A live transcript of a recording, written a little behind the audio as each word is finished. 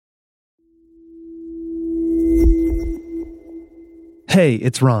Hey,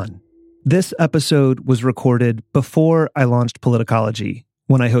 it's Ron. This episode was recorded before I launched Politicology,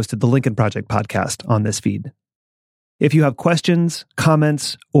 when I hosted the Lincoln Project podcast on this feed. If you have questions,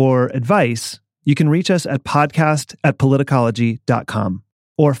 comments, or advice, you can reach us at podcast@politicology.com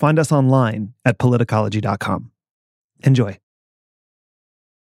or find us online at politicology.com. Enjoy.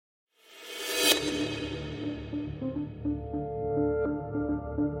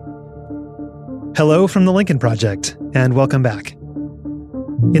 Hello from the Lincoln Project, and welcome back.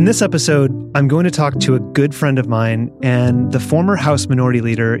 In this episode, I'm going to talk to a good friend of mine and the former House Minority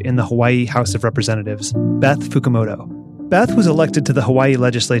Leader in the Hawaii House of Representatives, Beth Fukumoto. Beth was elected to the Hawaii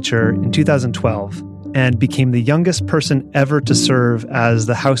legislature in 2012 and became the youngest person ever to serve as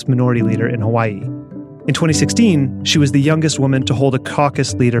the House Minority Leader in Hawaii. In 2016, she was the youngest woman to hold a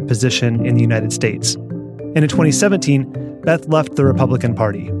caucus leader position in the United States. And in 2017, Beth left the Republican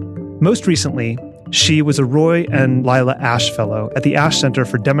Party. Most recently, she was a Roy and Lila Ash Fellow at the Ash Center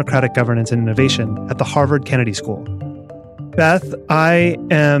for Democratic Governance and Innovation at the Harvard Kennedy School. Beth, I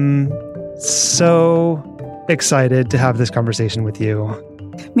am so excited to have this conversation with you.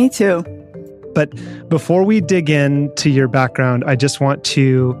 Me too. But before we dig into your background, I just want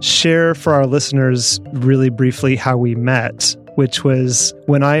to share for our listeners really briefly how we met, which was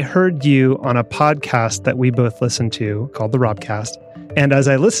when I heard you on a podcast that we both listened to called The Robcast. And as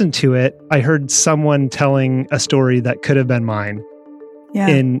I listened to it, I heard someone telling a story that could have been mine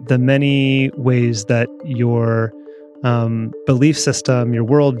in the many ways that your belief system, your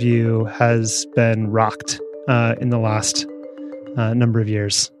worldview has been rocked in the last number of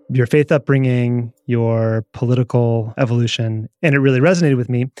years. Your faith upbringing, your political evolution, and it really resonated with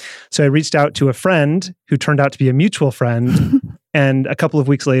me. So I reached out to a friend who turned out to be a mutual friend. And a couple of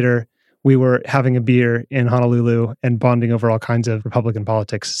weeks later, we were having a beer in Honolulu and bonding over all kinds of Republican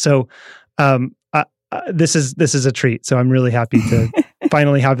politics. So this is a treat. So I'm really happy to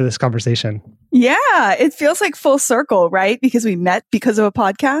finally have this conversation. Yeah, it feels like full circle, right? Because we met because of a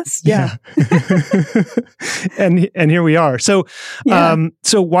podcast. Yeah. and here we are. So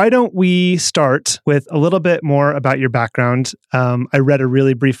so why don't we start with a little bit more about your background? I read a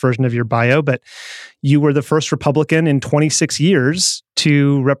really brief version of your bio, but you were the first Republican in 26 years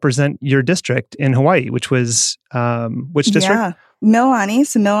to represent your district in Hawaii, which was which district? Yeah. Mililani.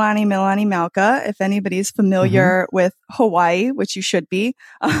 So Mililani, Mauka. If anybody's familiar with Hawaii, which you should be,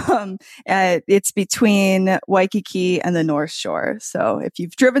 it's between Waikiki and the North Shore. So if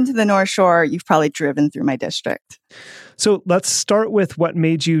you've driven to the North Shore, you've probably driven through my district. So let's start with what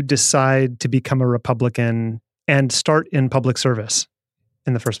made you decide to become a Republican and start in public service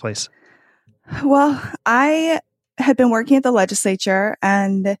in the first place. Well, I had been working at the legislature,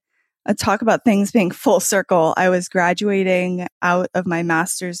 and talk about things being full circle. I was graduating out of my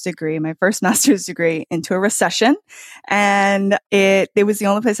master's degree, my first master's degree, into a recession. And it was the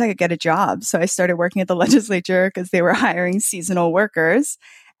only place I could get a job. So I started working at the legislature because they were hiring seasonal workers,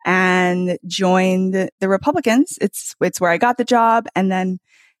 and joined the Republicans. It's where I got the job. And then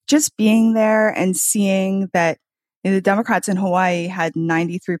just being there and seeing that the Democrats in Hawaii had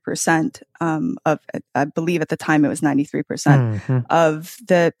 93% of, I believe at the time it was 93% of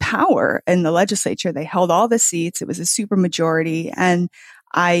the power in the legislature. They held all the seats. It was a super majority. And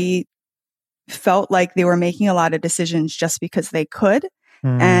I felt like they were making a lot of decisions just because they could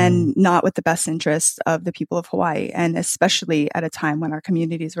and not with the best interest of the people of Hawaii. And especially at a time when our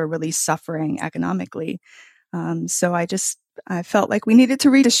communities were really suffering economically. So I felt like we needed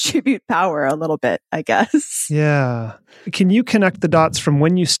to redistribute power a little bit, I guess. Yeah. Can you connect the dots from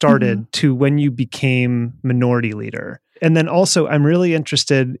when you started to when you became minority leader? And then also, I'm really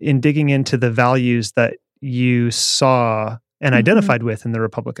interested in digging into the values that you saw and identified with in the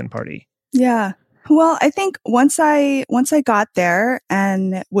Republican Party. Yeah. Well, I think once I got there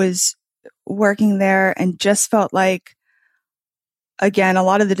and was working there and just felt like, again, a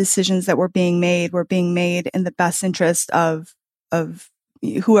lot of the decisions that were being made in the best interest of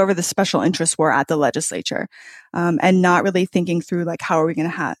whoever the special interests were at the legislature, and not really thinking through like, how are we going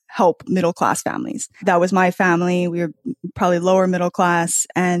to help middle class families? That was my family. We were probably lower middle class.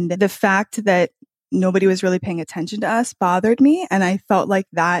 And the fact that nobody was really paying attention to us bothered me. And I felt like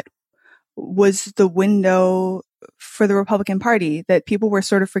that was the window for the Republican Party, that people were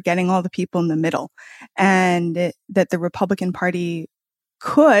sort of forgetting all the people in the middle, and that the Republican Party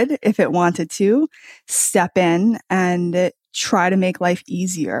could, if it wanted to, step in and try to make life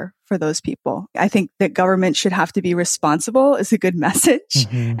easier for those people. I think that government should have to be responsible is a good message.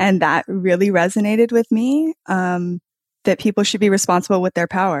 And that really resonated with me, that people should be responsible with their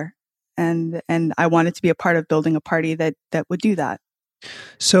power. And I wanted to be a part of building a party that would do that.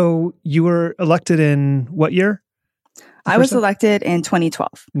 So you were elected in what year? I was elected in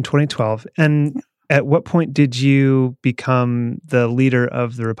 2012. In 2012. And at what point did you become the leader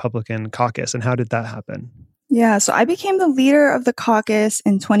of the Republican caucus, and how did that happen? Yeah, so I became the leader of the caucus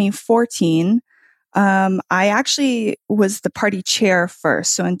in 2014. I actually was the party chair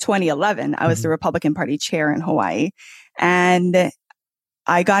first. So in 2011, I was the Republican Party chair in Hawaii. And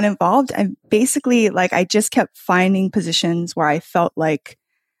I got involved, and basically, I just kept finding positions where I felt like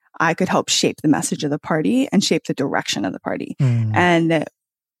I could help shape the message of the party and shape the direction of the party. And,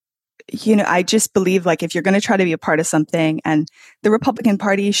 I just believe if you're going to try to be a part of something, and the Republican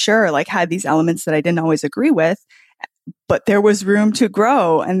Party, sure, had these elements that I didn't always agree with, but there was room to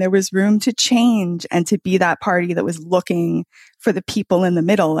grow and there was room to change and to be that party that was looking for the people in the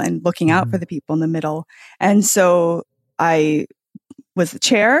middle and looking out for the people in the middle. And so I was the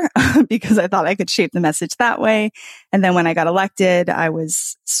chair because I thought I could shape the message that way. And then when I got elected, I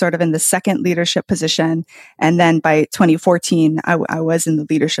was sort of in the second leadership position. And then by 2014, I was in the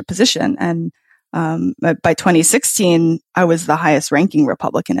leadership position. And by 2016, I was the highest ranking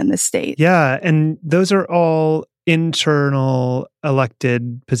Republican in this state. Yeah. And those are all internal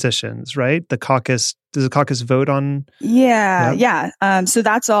elected positions, right? Does the caucus vote on? Yeah. So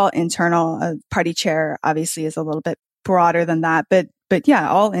that's all internal. Party chair obviously is a little bit broader than that, but yeah,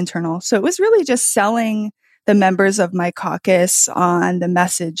 all internal. So it was really just selling the members of my caucus on the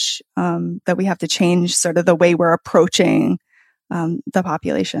message that we have to change sort of the way we're approaching the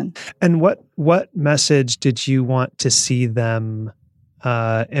population. And what message did you want to see them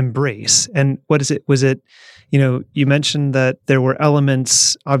embrace? And what is it? Was it, you mentioned that there were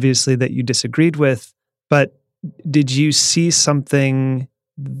elements, obviously, that you disagreed with, but did you see something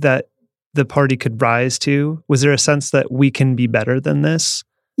that the party could rise to? Was there a sense that we can be better than this?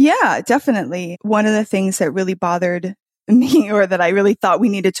 Yeah, definitely. One of the things that really bothered me, or that I really thought we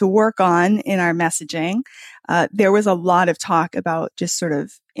needed to work on in our messaging, there was a lot of talk about just sort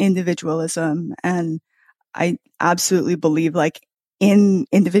of individualism. And I absolutely believe in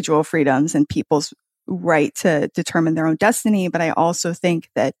individual freedoms and people's right to determine their own destiny. But I also think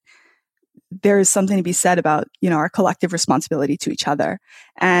that there is something to be said about, our collective responsibility to each other.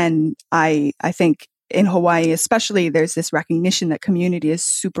 And I think in Hawaii, especially, there's this recognition that community is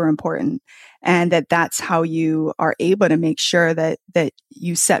super important, and that's how you are able to make sure that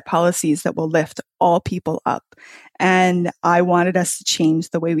you set policies that will lift all people up. And I wanted us to change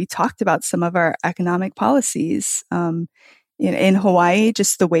the way we talked about some of our economic policies. In Hawaii,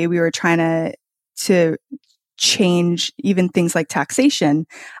 just the way we were trying to change even things like taxation,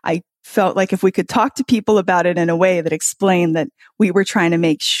 I felt like if we could talk to people about it in a way that explained that we were trying to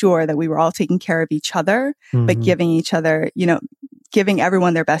make sure that we were all taking care of each other, but giving each other, giving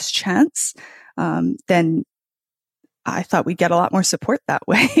everyone their best chance, then I thought we'd get a lot more support that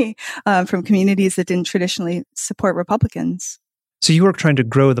way from communities that didn't traditionally support Republicans. So you were trying to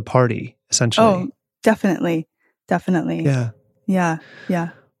grow the party, essentially. Oh, definitely. Yeah.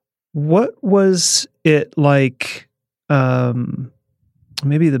 What was it like?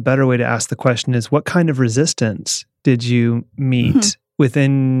 Maybe the better way to ask the question is, what kind of resistance did you meet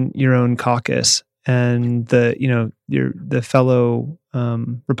within your own caucus and the fellow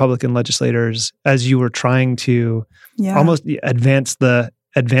Republican legislators as you were trying to almost advance the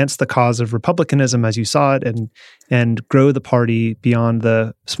cause of Republicanism as you saw it, and grow the party beyond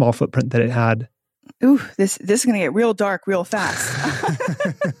the small footprint that it had? Ooh, this is going to get real dark real fast.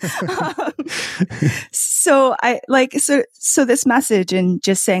 So this message and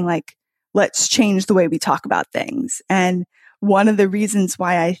just saying let's change the way we talk about things. And one of the reasons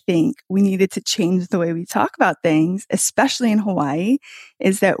why I think we needed to change the way we talk about things, especially in Hawaii,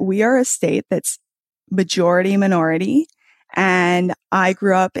 is that we are a state that's majority minority. And I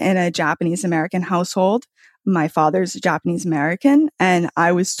grew up in a Japanese American household. My father's Japanese American, and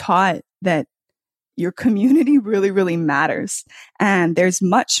I was taught that your community really, really matters. And there's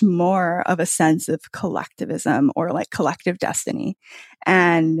much more of a sense of collectivism or collective destiny.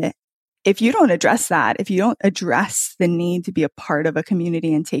 And if you don't address that, if you don't address the need to be a part of a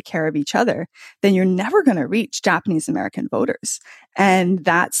community and take care of each other, then you're never going to reach Japanese American voters. And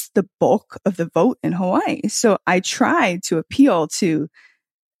that's the bulk of the vote in Hawaii. So I tried to appeal to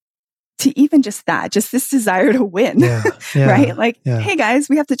even just this desire to win, right? Hey guys,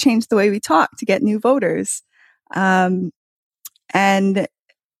 we have to change the way we talk to get new voters. And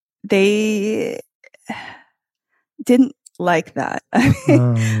they didn't like that.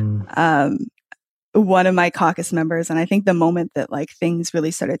 One of my caucus members, and I think the moment that things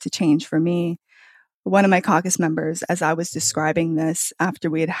really started to change for me, one of my caucus members, as I was describing this after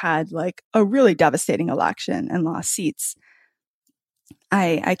we had a really devastating election and lost seats,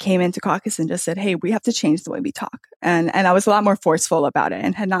 I came into caucus and just said, hey, we have to change the way we talk. And I was a lot more forceful about it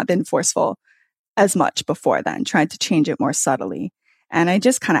and had not been forceful as much before then, trying to change it more subtly. And I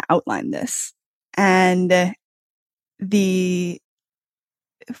just kind of outlined this. And the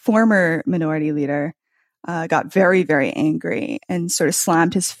former minority leader got very, very angry and sort of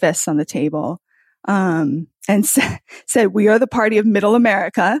slammed his fists on the table and said, we are the party of middle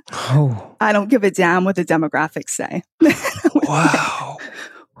America. Oh. I don't give a damn what the demographics say. Wow.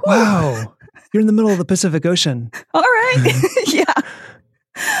 Wow. You're in the middle of the Pacific Ocean. All right. Yeah.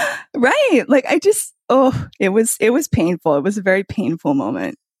 Right. Like it was painful. It was a very painful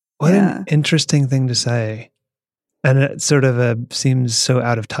moment. What an interesting thing to say. And it sort of seems so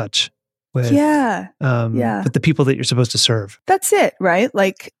out of touch with, with the people that you're supposed to serve. That's it, right?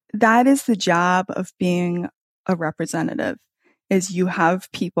 Like that is the job of being a representative, is you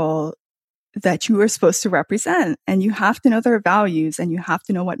have people that you are supposed to represent, and you have to know their values and you have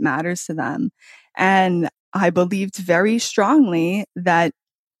to know what matters to them. And I believed very strongly that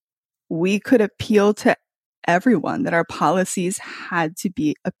we could appeal to everyone, that our policies had to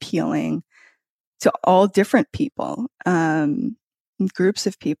be appealing to all different people, groups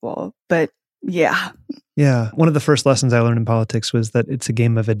of people. But yeah. Yeah. One of the first lessons I learned in politics was that it's a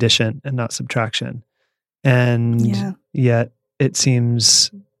game of addition and not subtraction. And yet it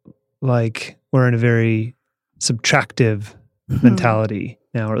seems like we're in a very subtractive mentality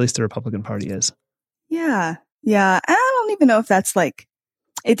now, or at least the Republican Party is. Yeah. Yeah. And I don't even know if that's like,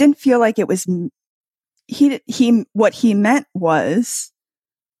 it didn't feel like it was, what he meant was,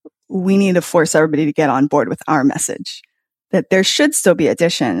 we need to force everybody to get on board with our message, that there should still be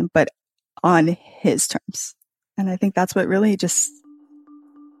addition, but on his terms. And I think that's what really just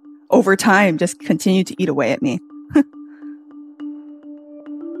over time just continued to eat away at me.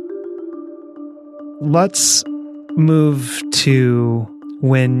 Let's move to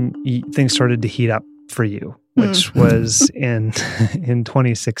when things started to heat up for you, which was in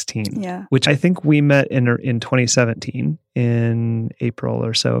 2016, which I think we met in 2017, in April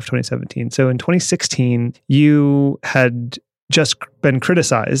or so of 2017. So in 2016, you had just been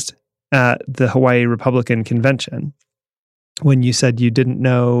criticized at the Hawaii Republican Convention when you said you didn't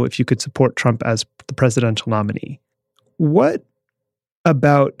know if you could support Trump as the presidential nominee. What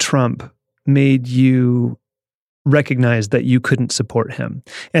about Trump made you recognize that you couldn't support him?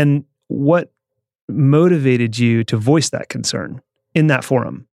 And what motivated you to voice that concern in that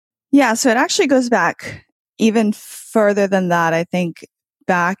forum? Yeah, so it actually goes back even further than that. I think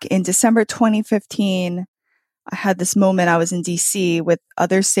back in December 2015, I had this moment. I was in DC with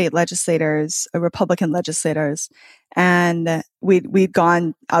other state legislators, Republican legislators, and we'd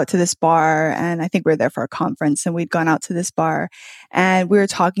gone out to this bar, and I think we were there for a conference, and we'd gone out to this bar, and we were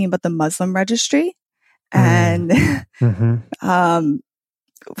talking about the Muslim registry. And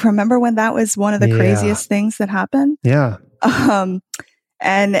remember when that was one of the craziest things that happened? Yeah.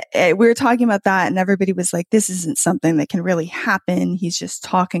 And we were talking about that, and everybody was like, this isn't something that can really happen. He's just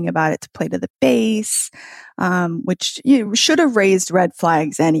talking about it to play to the base, which should have raised red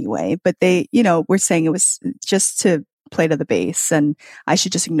flags anyway. But they, were saying it was just to play to the base and I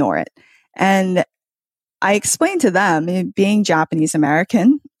should just ignore it. And I explained to them, being Japanese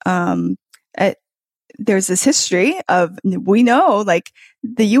American, there's this history of, we know, like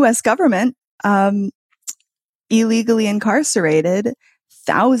the U.S. government illegally incarcerated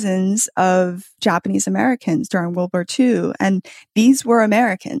thousands of Japanese Americans during World War II. And these were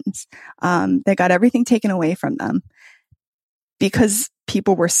Americans. They got everything taken away from them because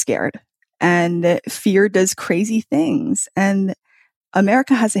people were scared, and fear does crazy things. And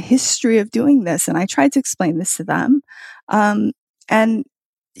America has a history of doing this. And I tried to explain this to them. And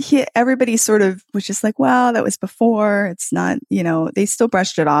everybody sort of was just like, well, that was before. It's not, they still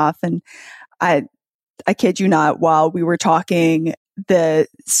brushed it off. And I kid you not, while we were talking, the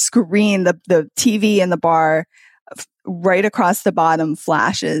screen, the TV in the bar, right across the bottom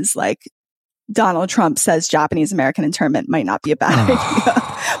flashes like, Donald Trump says Japanese American internment might not be a bad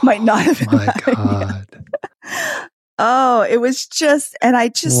idea. Might not have been a bad idea. Oh, it was just, and I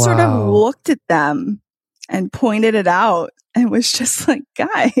just sort of looked at them and pointed it out and was just like,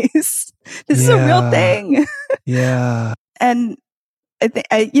 guys, this is a real thing. Yeah. And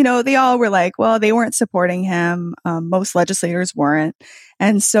they all were like, well, they weren't supporting him. Most legislators weren't.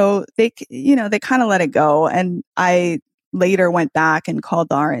 And so they kind of let it go. And I later went back and called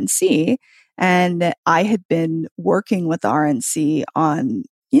the RNC, and I had been working with the RNC on,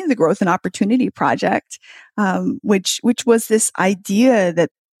 the Growth and Opportunity Project, which was this idea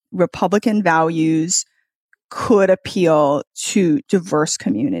that Republican values could appeal to diverse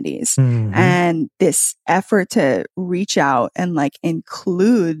communities. Mm-hmm. And this effort to reach out and like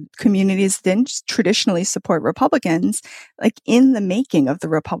include communities that didn't traditionally support Republicans, like in the making of the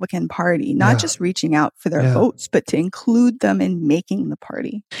Republican Party, not just reaching out for their votes, but to include them in making the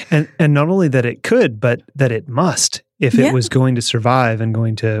party. And not only that it could, but that it must, if it was going to survive and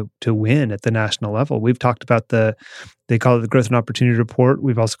going to win at the national level. We've talked about they call it the Growth and Opportunity Report.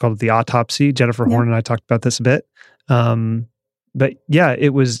 We've also called it the autopsy. Jennifer Horn and I talked about this a bit. But yeah,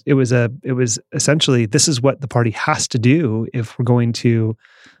 it was essentially, this is what the party has to do if we're going to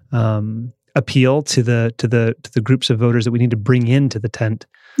appeal to the groups of voters that we need to bring into the tent.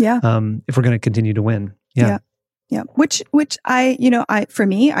 Yeah. If we're going to continue to win. Yeah. Which for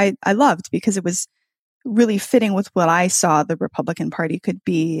me, I loved, because it was really fitting with what I saw the Republican Party could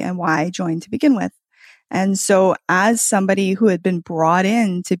be and why I joined to begin with. And so as somebody who had been brought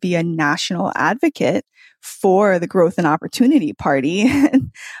in to be a national advocate for the Growth and Opportunity Party,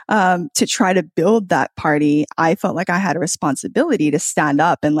 to try to build that party, I felt like I had a responsibility to stand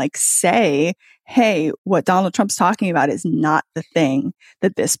up and like say, hey, what Donald Trump's talking about is not the thing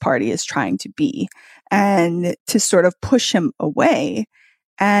that this party is trying to be, and to sort of push him away.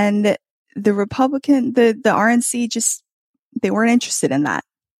 And the RNC just, they weren't interested in that.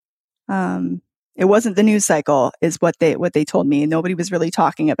 It wasn't the news cycle, is what they told me. Nobody was really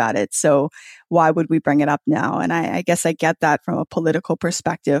talking about it. So why would we bring it up now? And I guess I get that from a political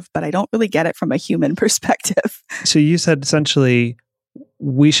perspective, but I don't really get it from a human perspective. So you said essentially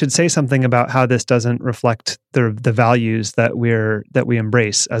we should say something about how this doesn't reflect the values that we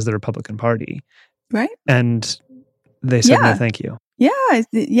embrace as the Republican Party. Right. And they said no, thank you. Yeah.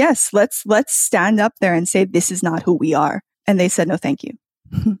 Yes. Let's stand up there and say, this is not who we are. And they said, no, thank you.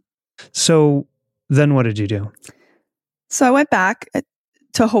 So then what did you do? So I went back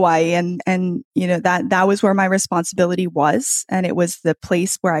to Hawaii, and that was where my responsibility was. And it was the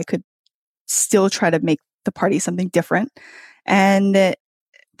place where I could still try to make the party something different and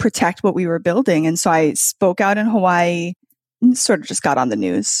protect what we were building. And so I spoke out in Hawaii, sort of just got on the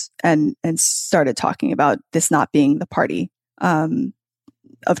news and started talking about this not being the party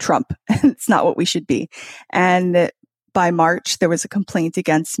of Trump. It's not what we should be. And by March, there was a complaint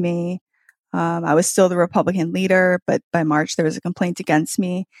against me. I was still the Republican leader, but by March, there was a complaint against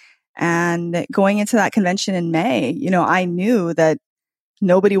me. And going into that convention in May, I knew that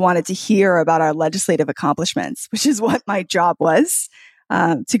nobody wanted to hear about our legislative accomplishments, which is what my job was,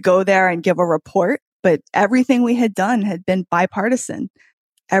 to go there and give a report. But everything we had done had been bipartisan.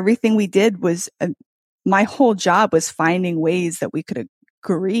 Everything we did was, my whole job was finding ways that we could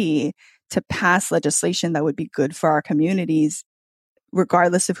agree to pass legislation that would be good for our communities,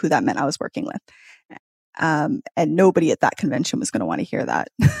 regardless of who that meant I was working with. And nobody at that convention was going to want to hear that.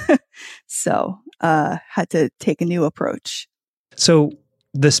 So had to take a new approach. So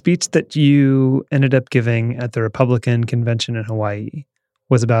the speech that you ended up giving at the Republican convention in Hawaii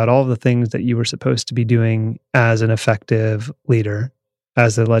was about all the things that you were supposed to be doing as an effective leader,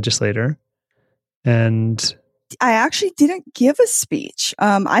 as a legislator. And I actually didn't give a speech.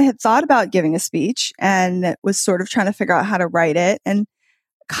 I had thought about giving a speech and was sort of trying to figure out how to write it, and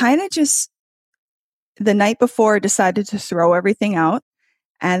kind of just the night before decided to throw everything out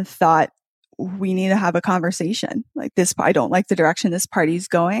and thought, we need to have a conversation like this. I don't like the direction this party's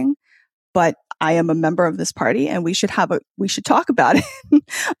going, but I am a member of this party and we should talk about it.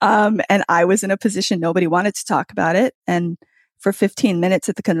 And I was in a position, nobody wanted to talk about it. And for 15 minutes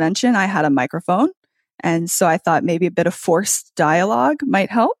at the convention, I had a microphone. And so I thought maybe a bit of forced dialogue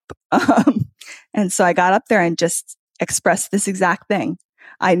might help. And so I got up there and just expressed this exact thing.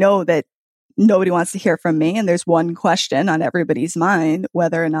 I know that nobody wants to hear from me, and there's one question on everybody's mind,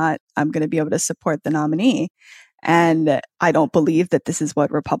 whether or not I'm going to be able to support the nominee. And I don't believe that this is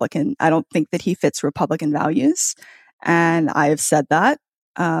what I don't think that he fits Republican values. And I have said that.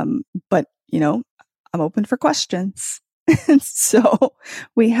 But, I'm open for questions. And so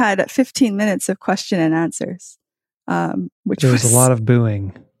we had 15 minutes of question and answers, which there was a lot of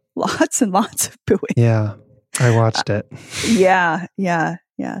booing. Lots and lots of booing. Yeah, I watched it. Yeah.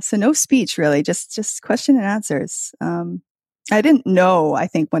 So no speech really, just question and answers. I didn't know, I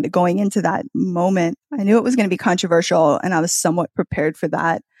think, when going into that moment, I knew it was going to be controversial, and I was somewhat prepared for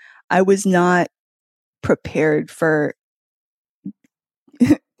that. I was not prepared for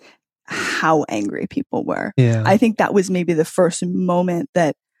how angry people were. Yeah. I think that was maybe the first moment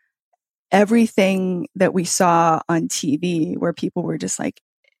that everything that we saw on TV, where people were just like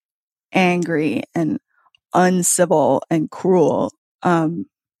angry and uncivil and cruel,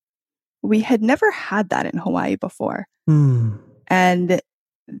 we had never had that in Hawaii before. And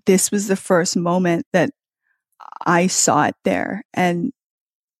this was the first moment that I saw it there, and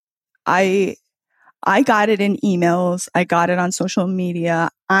I got it in emails. I got it on social media.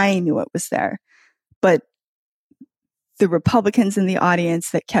 I knew it was there. But the Republicans in the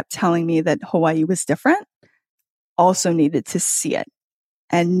audience that kept telling me that Hawaii was different also needed to see it.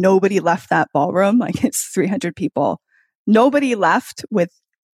 And nobody left that ballroom. Like, it's 300 people. Nobody left with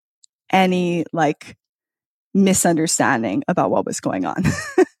any like misunderstanding about what was going on.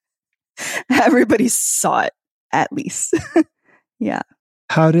 Everybody saw it, at least. Yeah.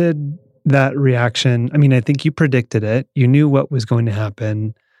 How did that reaction, I mean, I think you predicted it. You knew what was going to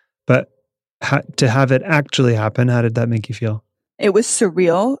happen, but to have it actually happen, how did that make you feel? It was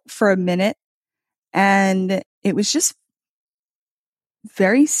surreal for a minute, and it was just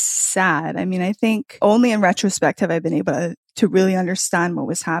very sad. I mean, I think only in retrospect have I been able to really understand what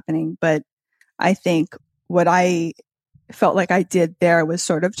was happening. But I think what I felt like I did there was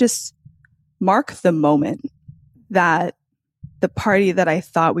sort of just mark the moment that the party that I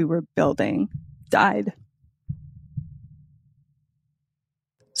thought we were building died.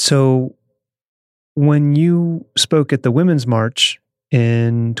 So when you spoke at the Women's March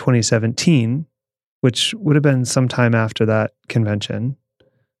in 2017, which would have been sometime after that convention,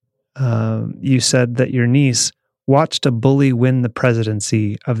 you said that your niece watched a bully win the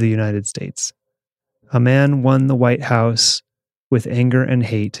presidency of the United States. A man won the White House with anger and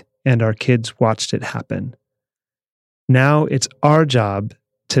hate, and our kids watched it happen. Now it's our job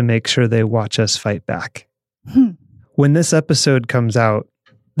to make sure they watch us fight back. When this episode comes out,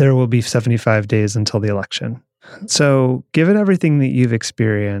 there will be 75 days until the election. So, given everything that you've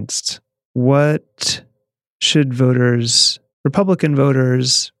experienced, what should voters,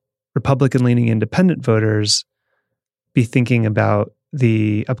 Republican-leaning independent voters, be thinking about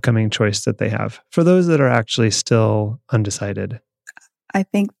the upcoming choice that they have for those that are actually still undecided? I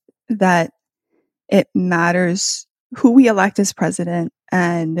think that it matters who we elect as president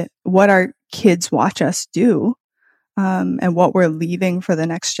and what our kids watch us do, and what we're leaving for the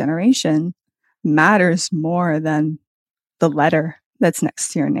next generation matters more than the letter that's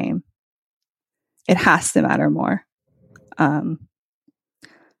next to your name. It has to matter more.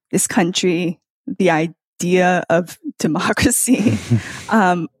 This country, the idea of democracy,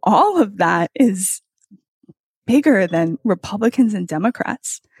 all of that is bigger than Republicans and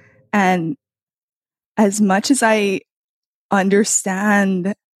Democrats. And as much as I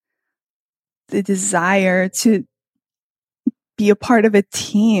understand the desire to be a part of a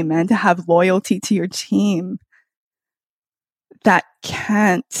team and to have loyalty to your team, that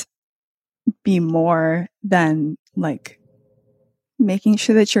can't be more than like making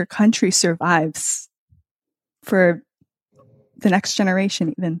sure that your country survives for the next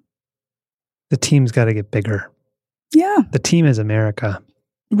generation even. The team's got to get bigger. Yeah. The team is America.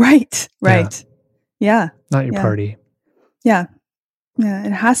 Right. Yeah. Not your party. Yeah.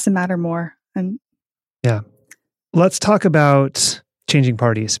 It has to matter more. Yeah. Let's talk about changing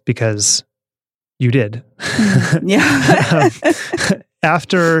parties, because you did. Yeah.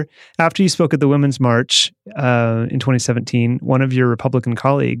 After you spoke at the Women's March in 2017, one of your Republican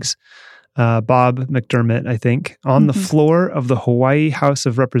colleagues, Bob McDermott, I think, on the floor of the Hawaii House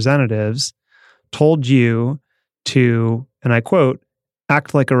of Representatives, told you to, and I quote,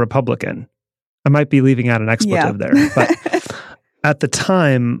 act like a Republican. I might be leaving out an expletive there, but at the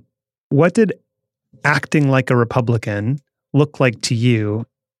time, what did acting like a Republican look like to you,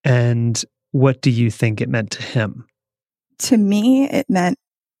 and what do you think it meant to him? To me, it meant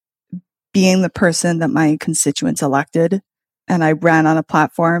being the person that my constituents elected, and I ran on a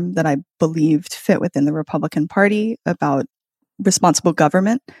platform that I believed fit within the Republican Party about responsible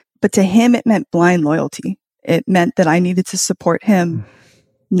government. But to him, it meant blind loyalty. It meant that I needed to support him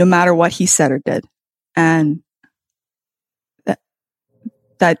no matter what he said or did. And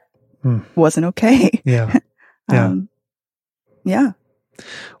that wasn't okay. Yeah.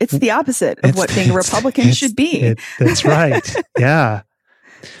 It's the opposite of what being a Republican should be. That's right. Yeah.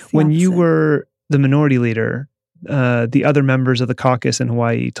 When you were the minority leader, the other members of the caucus in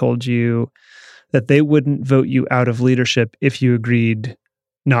Hawaii told you that they wouldn't vote you out of leadership if you agreed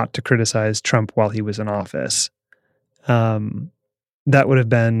not to criticize Trump while he was in office. That would have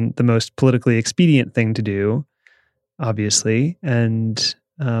been the most politically expedient thing to do, obviously. And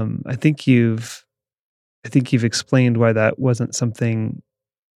I think you've explained why that wasn't something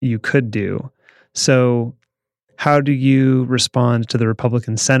you could do. So how do you respond to the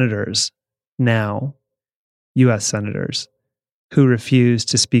Republican senators now, U.S. senators, who refuse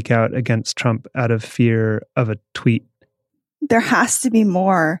to speak out against Trump out of fear of a tweet? There has to be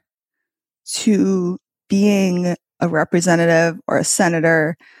more to being a representative or a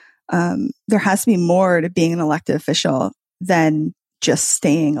senator there has to be more to being an elected official than just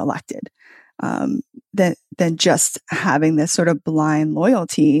staying elected, than just having this sort of blind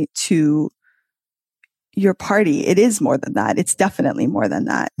loyalty to your party. It is more than that. It's definitely more than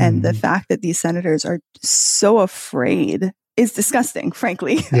that. Mm-hmm. And the fact that these senators are so afraid is disgusting,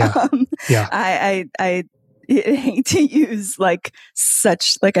 frankly. Yeah. I hate to use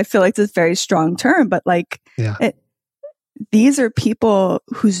such, I feel like it's a very strong term, but these are people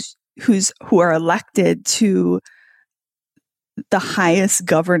who are elected to the highest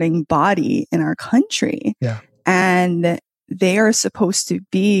governing body in our country. Yeah. And they are supposed to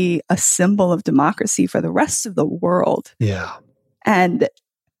be a symbol of democracy for the rest of the world. Yeah. And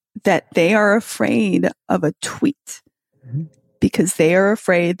that they are afraid of a tweet because they are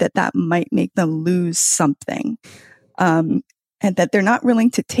afraid that might make them lose something. And that they're not willing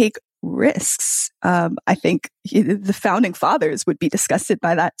to take risks. I think the founding fathers would be disgusted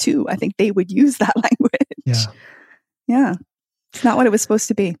by that too. I think they would use that language. Yeah. Yeah. It's not what it was supposed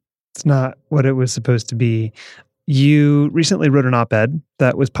to be. It's not what it was supposed to be. You recently wrote an op-ed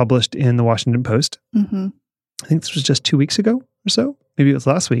that was published in the Washington Post. Mm-hmm. I think this was just 2 weeks ago or so. Maybe it was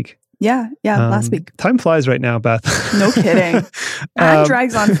last week. Yeah, last week. Time flies right now, Beth. No kidding. And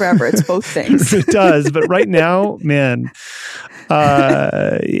drags on forever. It's both things. It does. But right now, man,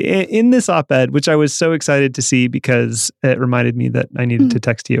 in this op-ed, which I was so excited to see because it reminded me that I needed to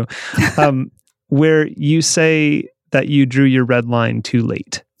text you, where you say that you drew your red line too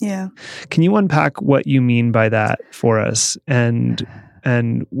late. Yeah. Can you unpack what you mean by that for us? And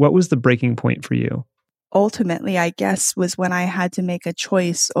what was the breaking point for you? Ultimately, I guess, was when I had to make a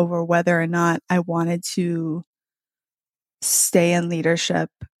choice over whether or not I wanted to stay in leadership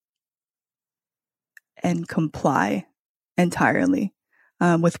and comply entirely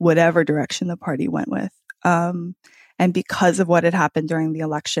with whatever direction the party went with. And because of what had happened during the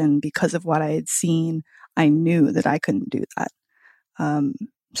election, because of what I had seen, I knew that I couldn't do that.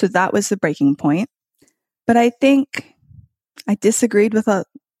 So that was the breaking point. But I think I disagreed with a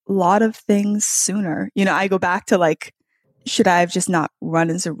lot of things sooner. I go back to should I have just not run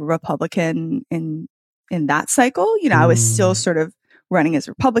as a Republican in that cycle? I was still sort of running as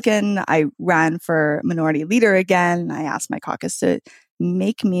a Republican. I ran for minority leader again. I asked my caucus to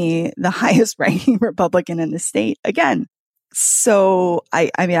make me the highest ranking Republican in the state again. So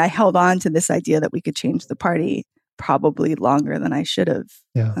I held on to this idea that we could change the party probably longer than I should have.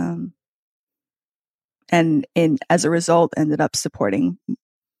 Yeah. And as a result, ended up supporting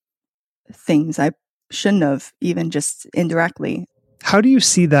things I shouldn't have, even just indirectly. How do you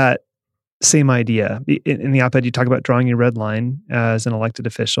see that same idea? In the op-ed, you talk about drawing your red line as an elected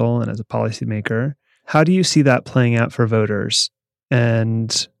official and as a policymaker. How do you see that playing out for voters?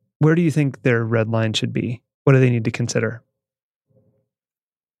 And where do you think their red line should be? What do they need to consider?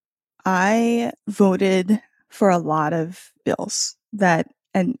 I voted for a lot of bills that,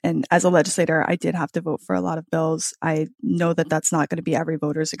 and as a legislator, I did have to vote for a lot of bills. I know that that's not going to be every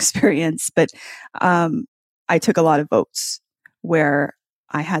voter's experience, but I took a lot of votes where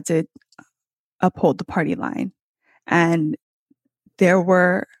I had to uphold the party line. And there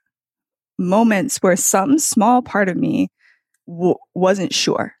were moments where some small part of me wasn't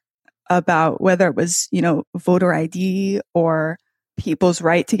sure about whether it was, voter ID or people's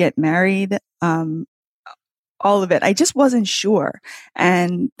right to get married. All of it. I just wasn't sure.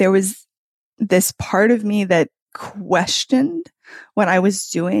 And there was this part of me that questioned what I was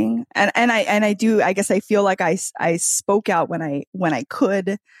doing. And I guess I feel like I spoke out when I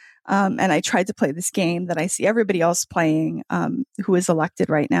could. And I tried to play this game that I see everybody else playing, who is elected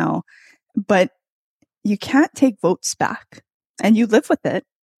right now. But you can't take votes back and you live with it.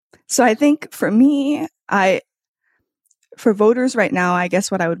 So I think for me, for voters right now, I guess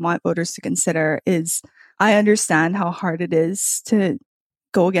what I would want voters to consider is I understand how hard it is to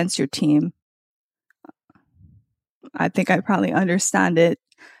go against your team. I think I probably understand it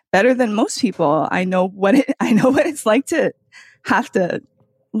better than most people. I know what it's like to have to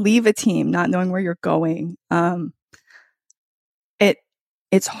leave a team not knowing where you're going.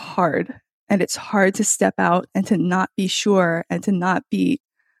 It's hard, and it's hard to step out and to not be sure and to not be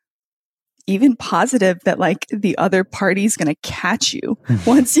even positive that the other party's going to catch you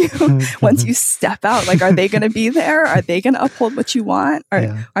once you step out. Are they going to be there? Are they going to uphold what you want?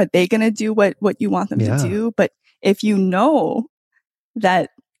 Are they going to do what you want them to do? But if you know that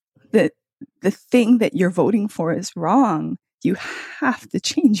the thing that you're voting for is wrong, you have to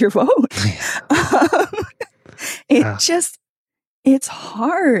change your vote. It's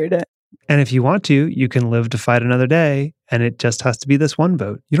hard. And if you want to, you can live to fight another day, and it just has to be this one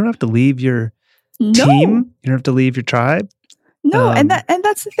vote. You don't have to leave your team. You don't have to leave your tribe. No, and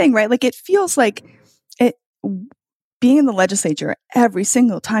that's the thing, right? Like it feels like it being in the legislature, every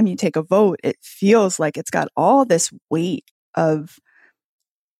single time you take a vote, it feels like it's got all this weight of,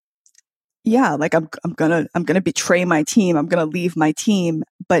 yeah, like I'm gonna betray my team, I'm gonna leave my team,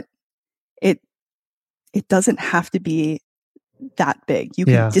 but it doesn't have to be that big. You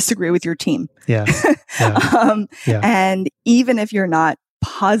can disagree with your team. Yeah. And even if you're not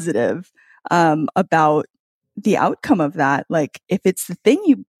positive about the outcome of that, like if it's the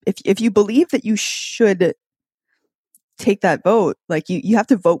thing if you believe that you should take that vote, like you have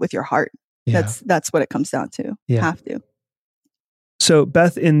to vote with your heart. Yeah. That's what it comes down to. Yeah. Have to. So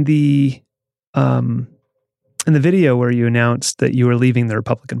Beth, in the video where you announced that you were leaving the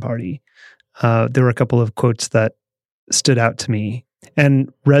Republican Party, there were a couple of quotes that stood out to me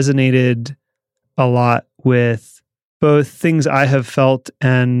and resonated a lot with both things I have felt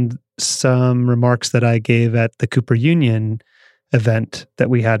and some remarks that I gave at the Cooper Union event that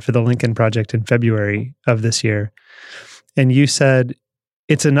we had for the Lincoln Project in February of this year. And you said,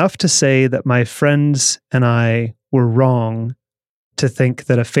 "It's enough to say that my friends and I were wrong to think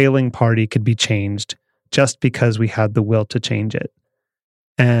that a failing party could be changed just because we had the will to change it.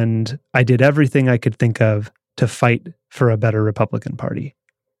 And I did everything I could think of to fight for a better Republican Party."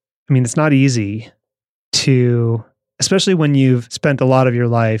 I mean, it's not easy to, especially when you've spent a lot of your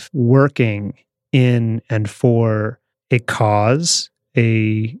life working in and for a cause,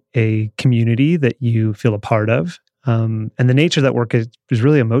 a community that you feel a part of. And the nature of that work is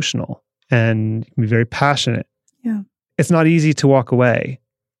really emotional and can be very passionate. Yeah. It's not easy to walk away.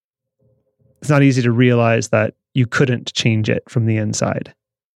 It's not easy to realize that you couldn't change it from the inside.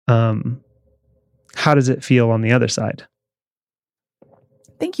 How does it feel on the other side?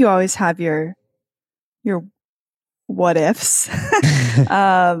 I think you always have your what ifs.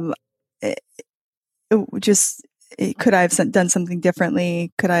 Could I have done something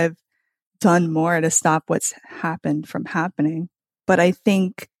differently? Could I have done more to stop what's happened from happening? But I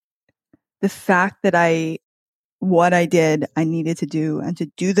think the fact that what I did, I needed to do, and to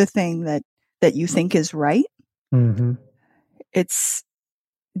do the thing that you think is right. Mm-hmm. It's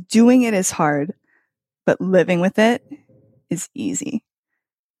doing it is hard, but living with it is easy.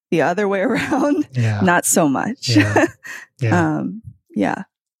 The other way around, not so much. Yeah.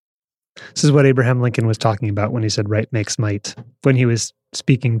 This is what Abraham Lincoln was talking about when he said right makes might, when he was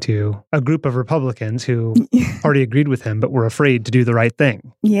speaking to a group of Republicans who already agreed with him, but were afraid to do the right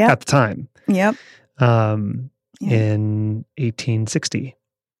thing at the time. Yep. In 1860.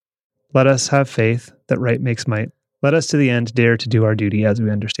 Let us have faith that right makes might. Let us to the end dare to do our duty as we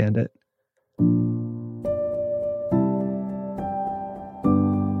understand it.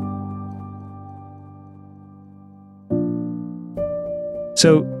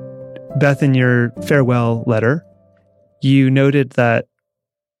 So, Beth, in your farewell letter, you noted that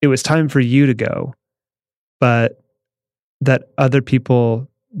it was time for you to go, but that other people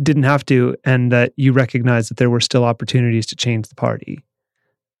didn't have to, and that you recognized that there were still opportunities to change the party,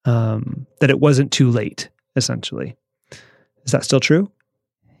 that it wasn't too late, essentially. Is that still true?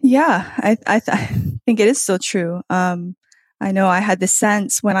 Yeah, I think it is still true. I know I had the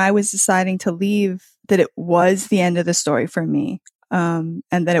sense when I was deciding to leave that it was the end of the story for me, and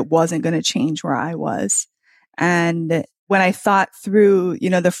that it wasn't going to change where I was. And when I thought through,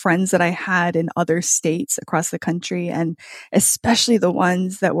 the friends that I had in other states across the country, and especially the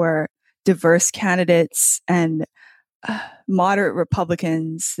ones that were diverse candidates and moderate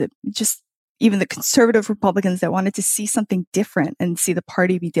Republicans, that just even the conservative Republicans that wanted to see something different and see the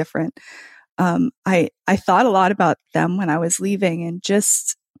party be different. I thought a lot about them when I was leaving, and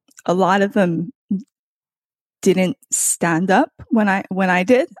just a lot of them didn't stand up when I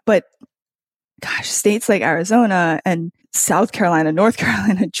did. But gosh, states like Arizona and South Carolina, North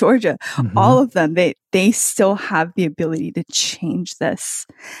Carolina, Georgia, all of them, they still have the ability to change this.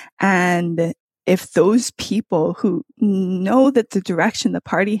 And if those people who know that the direction the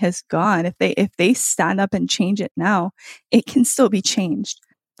party has gone, if they stand up and change it now, it can still be changed.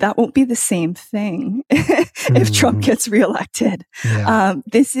 That won't be the same thing if Trump gets reelected. Yeah.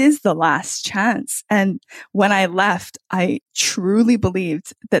 This is the last chance. And when I left, I truly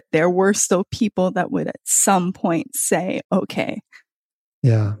believed that there were still people that would at some point say, okay,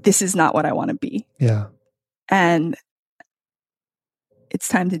 this is not what I want to be. Yeah. And it's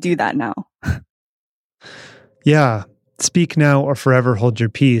time to do that now. Yeah. Speak now or forever hold your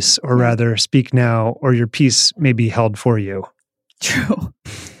peace, or rather speak now or your peace may be held for you. True.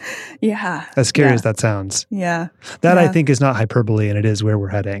 Yeah. As scary as that sounds. Yeah. That I think is not hyperbole, and it is where we're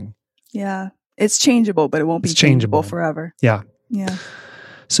heading. Yeah. It's changeable, but it won't be changeable forever. Yeah. Yeah.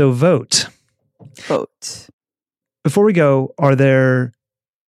 So vote. Vote. before we go, are there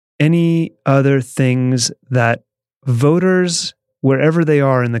any other things that voters, wherever they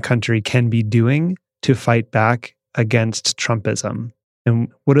are in the country, can be doing to fight back against Trumpism? And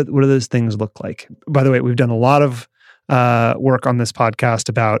what do those things look like? By the way, we've done a lot of work on this podcast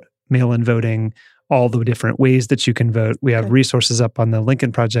about mail-in voting, all the different ways that you can vote. We have resources up on the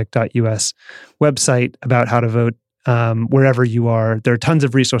lincolnproject.us website about how to vote wherever you are. There are tons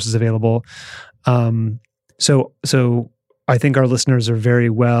of resources available. So I think our listeners are very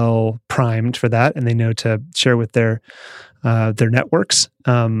well primed for that, and they know to share with their networks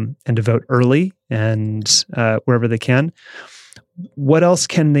and to vote early and wherever they can. What else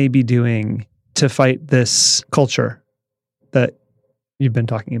can they be doing to fight this culture that you've been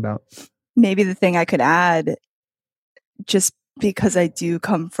talking about? Maybe the thing I could add, just because I do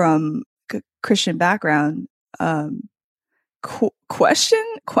come from a Christian background, question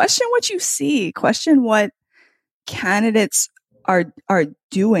what you see, question what candidates are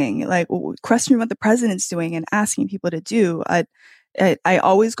doing, like question what the president's doing and asking people to do. I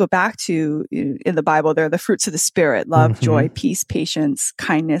always go back to, in the Bible, there are the fruits of the Spirit: love, joy, peace, patience,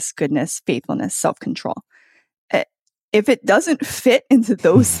 kindness, goodness, faithfulness, self-control. If it doesn't fit into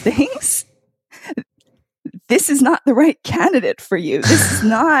those things, this is not the right candidate for you. This is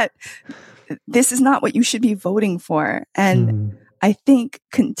not what you should be voting for. And I think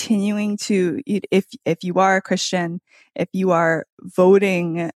continuing to, if you are a Christian, if you are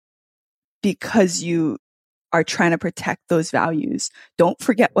voting because you are trying to protect those values, don't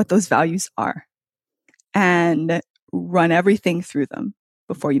forget what those values are and run everything through them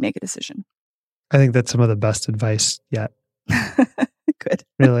before you make a decision. I think that's some of the best advice yet. Good.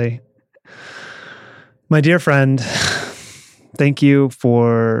 Really. My dear friend, thank you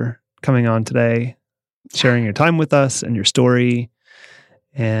for coming on today, sharing your time with us and your story.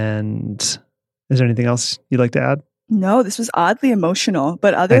 And is there anything else you'd like to add? No, this was oddly emotional,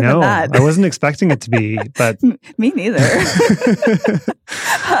 but other than that, I wasn't expecting it to be, but me neither.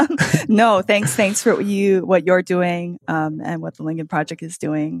 No, thanks for what you're doing and what the Lincoln Project is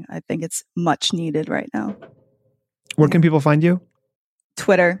doing. I think it's much needed right now. Where can people find you?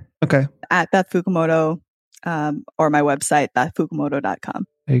 Twitter. Okay. At Beth Fukumoto, or my website, bethfukumoto.com.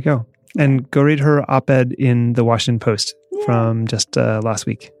 There you go. And go read her op-ed in the Washington Post from just last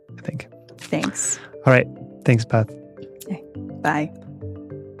week, I think. Thanks. All right. Thanks, Beth. Okay. Bye.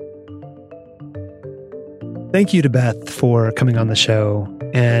 Thank you to Beth for coming on the show.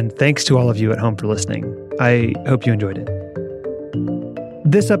 And thanks to all of you at home for listening. I hope you enjoyed it.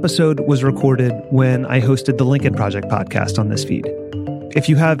 This episode was recorded when I hosted the Lincoln Project podcast on this feed. If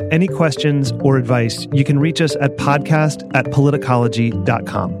you have any questions or advice, you can reach us at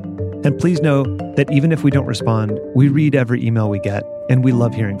podcast@politicology.com. And please know that even if we don't respond, we read every email we get, and we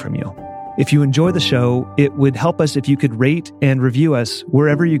love hearing from you. If you enjoy the show, it would help us if you could rate and review us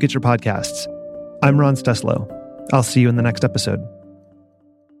wherever you get your podcasts. I'm Ron Steslow. I'll see you in the next episode.